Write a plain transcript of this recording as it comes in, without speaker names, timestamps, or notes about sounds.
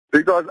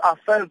Because I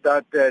felt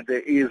that there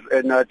is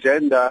an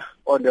agenda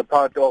on the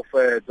part of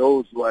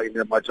those who are in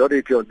the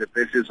majority on the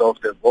basis of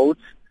the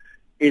votes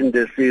in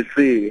the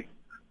CC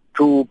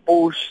to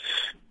push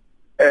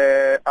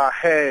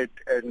ahead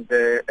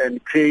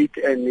and create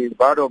an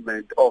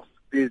environment of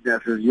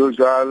business as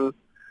usual.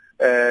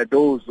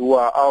 Those who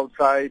are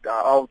outside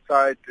are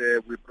outside.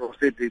 We're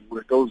proceeding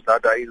with those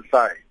that are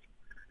inside.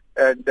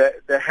 And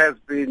there has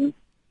been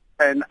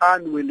an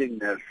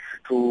unwillingness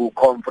to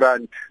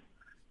confront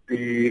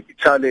the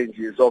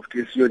challenges of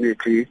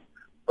disunity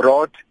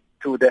brought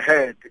to the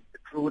head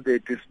through the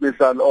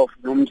dismissal of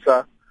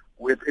NUMSA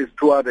with its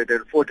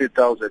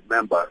 240,000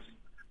 members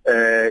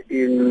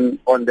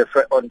on the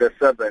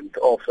 7th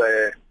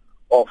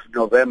of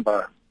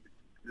November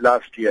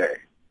last year.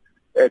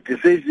 A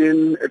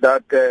decision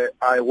that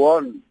I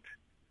want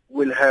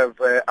will have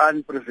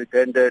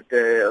unprecedented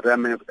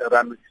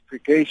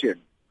ramification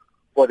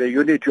for the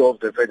unity of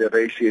the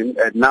Federation,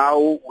 and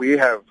now we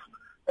have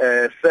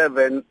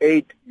 7,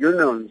 8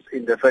 unions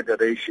in the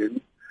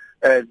Federation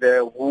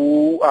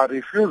who are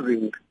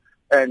refusing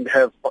and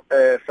have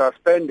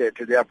suspended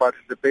their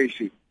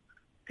participation,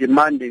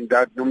 demanding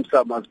that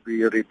NUMSA must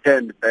be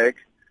returned back.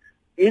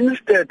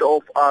 Instead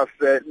of us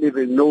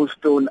leaving no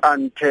stone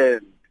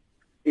unturned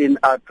in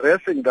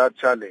addressing that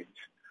challenge,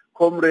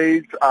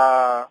 comrades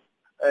are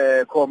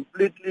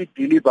completely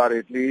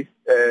deliberately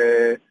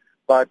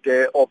but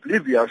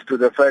oblivious to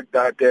the fact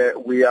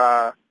that we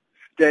are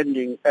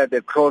standing at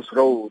the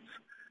crossroads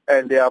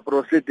and they are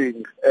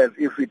proceeding as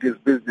if it is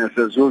business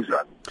as usual.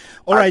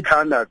 All right. I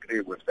can't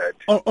agree with that.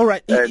 All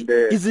right. And,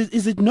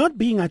 is it not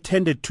being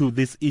attended to,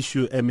 this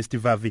issue, Mr.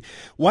 Vavi?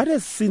 What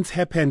has since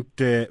happened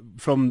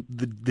from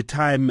the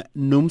time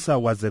NUMSA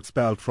was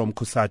expelled from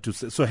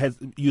COSATU? So has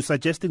you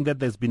suggesting that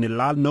there's been a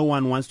lull? No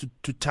one wants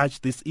to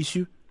touch this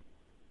issue?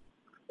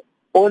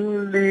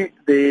 Only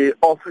the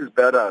office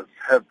bearers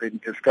have been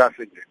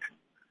discussing it.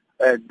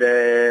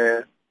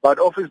 And but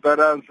office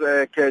bearers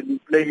can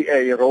play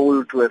a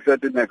role to a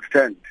certain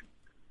extent.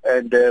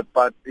 And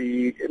but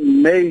the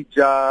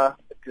major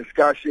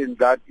discussion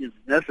that is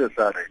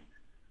necessary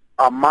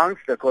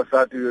amongst the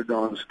COSATU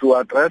unions to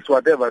address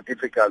whatever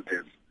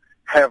difficulties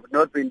have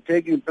not been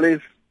taking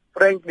place,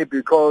 frankly,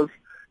 because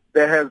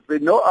there has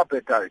been no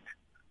appetite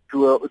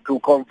to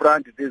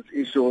confront these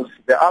issues.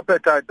 The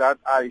appetite that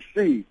I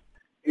see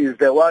is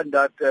the one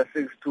that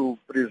seeks to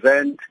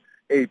present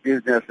a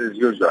business as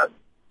usual.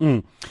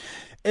 Mm.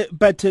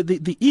 But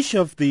the issue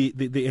of the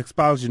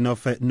expulsion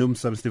of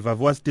NUMSA, Mr. Vav,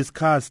 was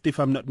discussed, if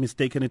I'm not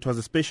mistaken. It was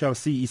a special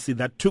CEC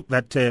that took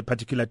that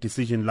particular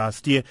decision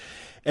last year,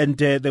 and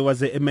there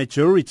was a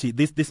majority.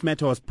 This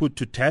matter was put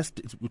to test,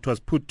 it was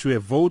put to a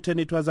vote, and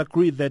it was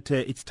agreed that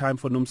it's time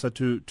for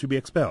NUMSA to be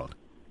expelled.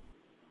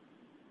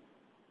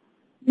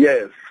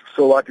 Yes,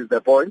 so what is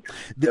the point?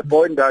 The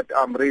point that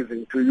I'm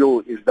raising to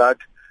you is that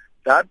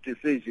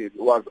decision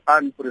was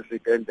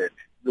unprecedented.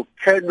 You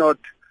cannot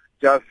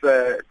just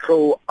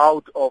throw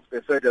out of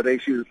the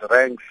Federation's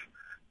ranks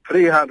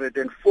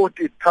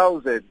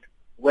 340,000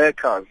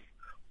 workers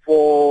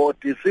for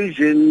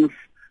decisions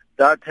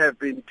that have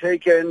been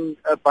taken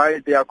by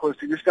their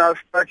constitutional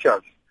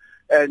structures.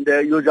 And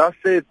you just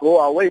say, go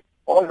away,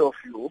 all of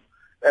you,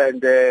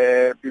 and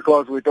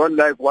because we don't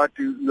like what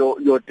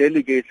your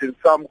delegates in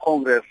some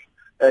Congress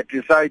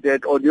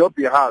decided on your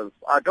behalf.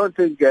 I don't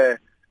think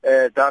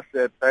that's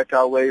a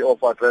better way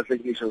of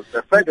addressing issues.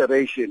 The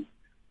Federation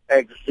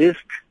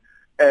exists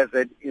as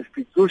an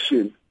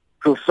institution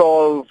to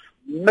solve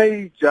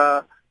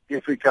major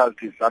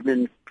difficulties. I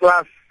mean,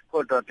 class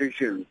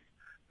contradictions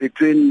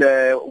between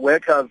the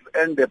workers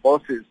and the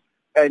bosses,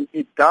 and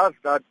it does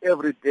that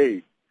every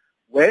day.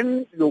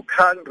 When you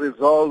can't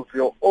resolve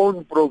your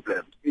own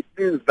problems, it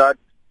means that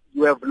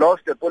you have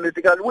lost the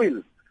political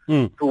will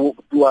to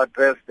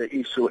address the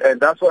issue, and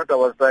that's what I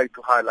was trying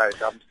to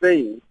highlight. I'm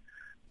saying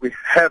we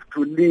have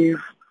to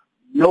leave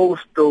no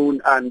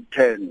stone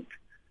unturned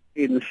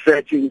in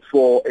searching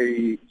for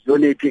a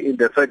unity in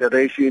the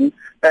Federation,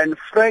 and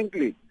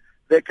frankly,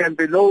 there can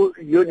be no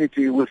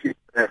unity whose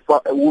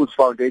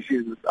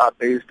foundations are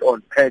based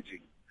on purging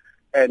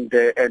and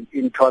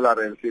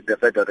intolerance in the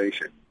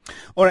Federation.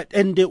 All right,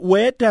 and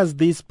where does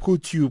this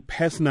put you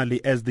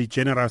personally as the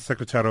General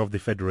Secretary of the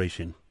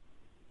Federation?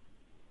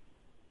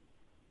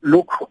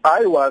 Look,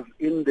 I was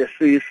in the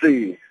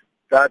CC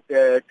that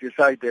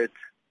decided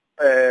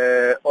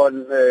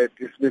on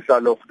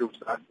dismissal of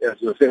NUMSA. As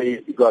you say,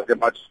 it was a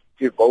majority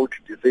vote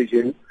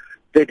decision.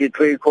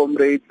 33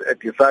 comrades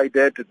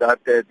decided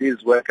that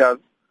these workers,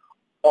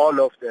 all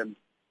of them,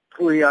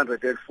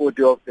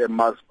 340 of them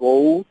must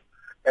go,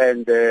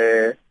 and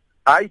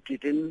I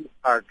didn't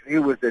agree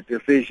with the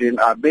decision.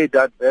 I made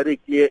that very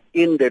clear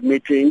in the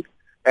meeting,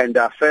 and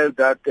I felt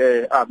that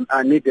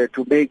I needed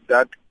to make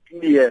that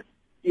clear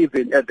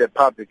even at the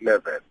public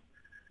level.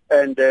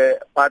 And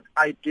but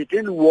I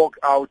didn't walk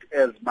out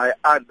as my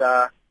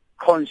other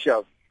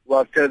conscience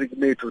was telling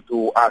me to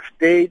do. I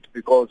stayed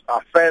because I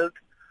felt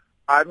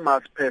I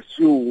must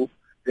pursue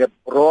the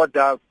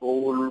broader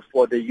goal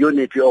for the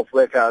unity of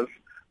workers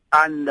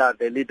under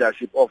the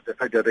leadership of the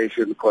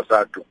Federation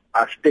COSATU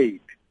are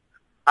stayed.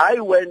 I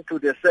went to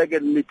the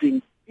second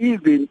meeting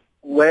even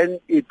when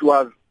it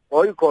was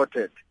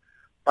boycotted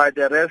by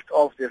the rest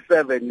of the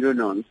 7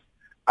 unions.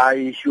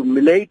 I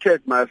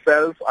humiliated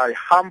myself, I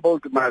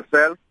humbled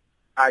myself,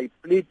 I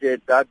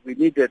pleaded that we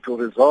needed to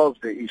resolve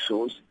the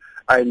issues,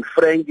 and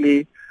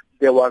frankly,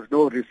 there was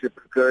no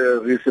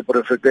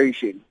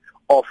reciprocation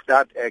of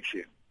that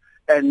action.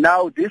 And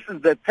now this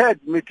is the third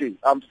meeting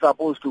I'm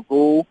supposed to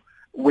go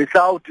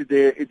without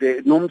the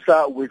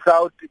NUMSA,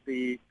 without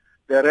the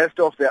rest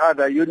of the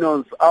other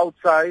unions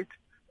outside,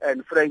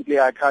 and frankly,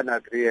 I can't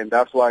agree, and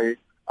that's why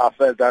I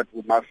felt that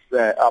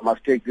I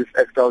must take this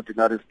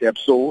extraordinary step.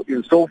 So,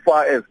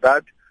 insofar as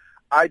that,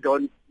 I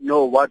don't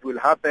know what will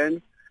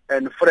happen,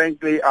 and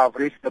frankly, I've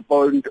reached the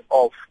point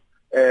of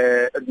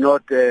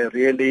not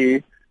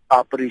really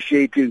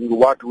appreciating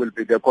what will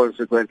be the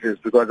consequences,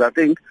 because I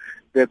think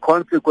the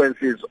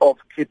consequences of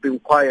keeping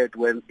quiet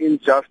when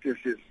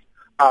injustices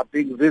are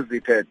being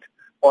visited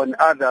on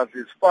others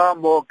is far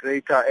more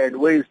greater, and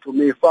weighs to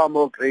me far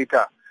more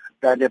greater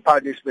than the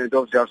punishment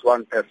of just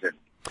one person.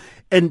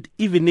 And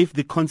even if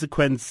the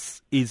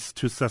consequence is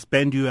to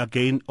suspend you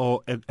again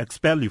or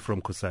expel you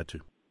from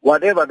COSATU?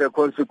 Whatever the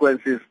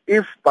consequences,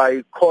 if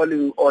by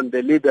calling on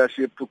the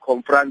leadership to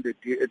confront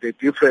the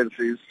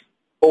differences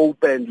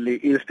openly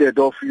instead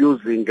of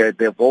using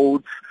the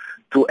votes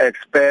to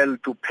expel,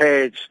 to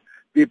purge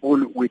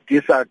people we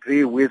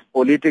disagree with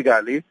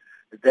politically,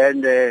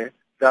 then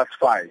that's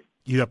fine.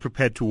 You are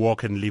prepared to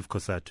walk and leave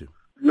COSATU?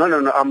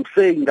 No. I'm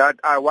saying that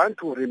I want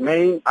to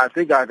remain. I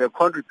think I have a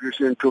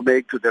contribution to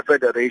make to the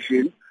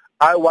Federation.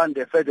 I want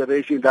the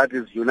Federation that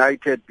is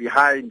united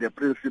behind the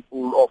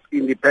principle of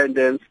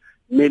independence,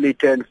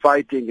 militant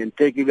fighting and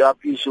taking up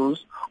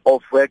issues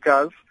of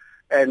workers,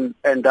 and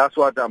that's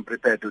what I'm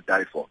prepared to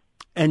die for.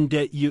 And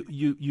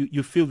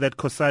you feel that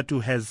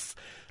COSATU has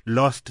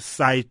lost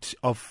sight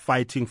of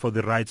fighting for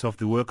the rights of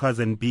the workers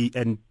and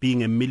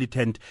being a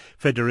militant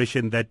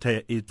federation that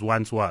it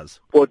once was?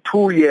 For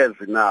 2 years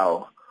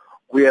now,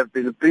 we have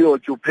been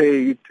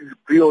preoccupied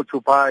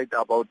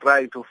about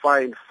trying to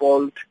find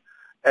fault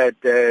at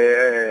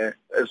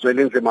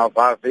Zwelinzima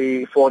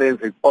Vavi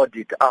forensic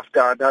audit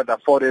after another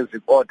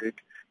forensic audit,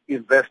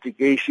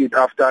 investigation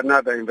after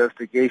another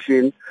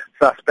investigation,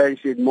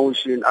 suspension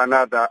motion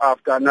after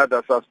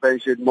another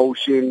suspension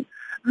motion,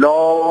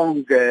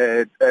 long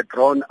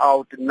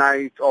drawn-out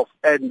night of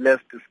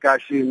endless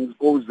discussions,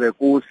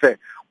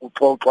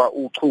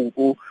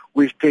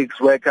 which takes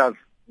workers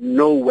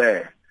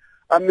nowhere.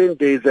 I mean,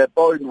 there's a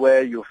point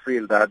where you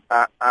feel that,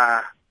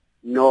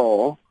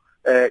 no,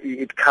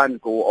 it can't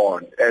go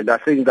on. And I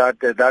think that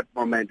that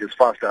moment is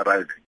fast arriving.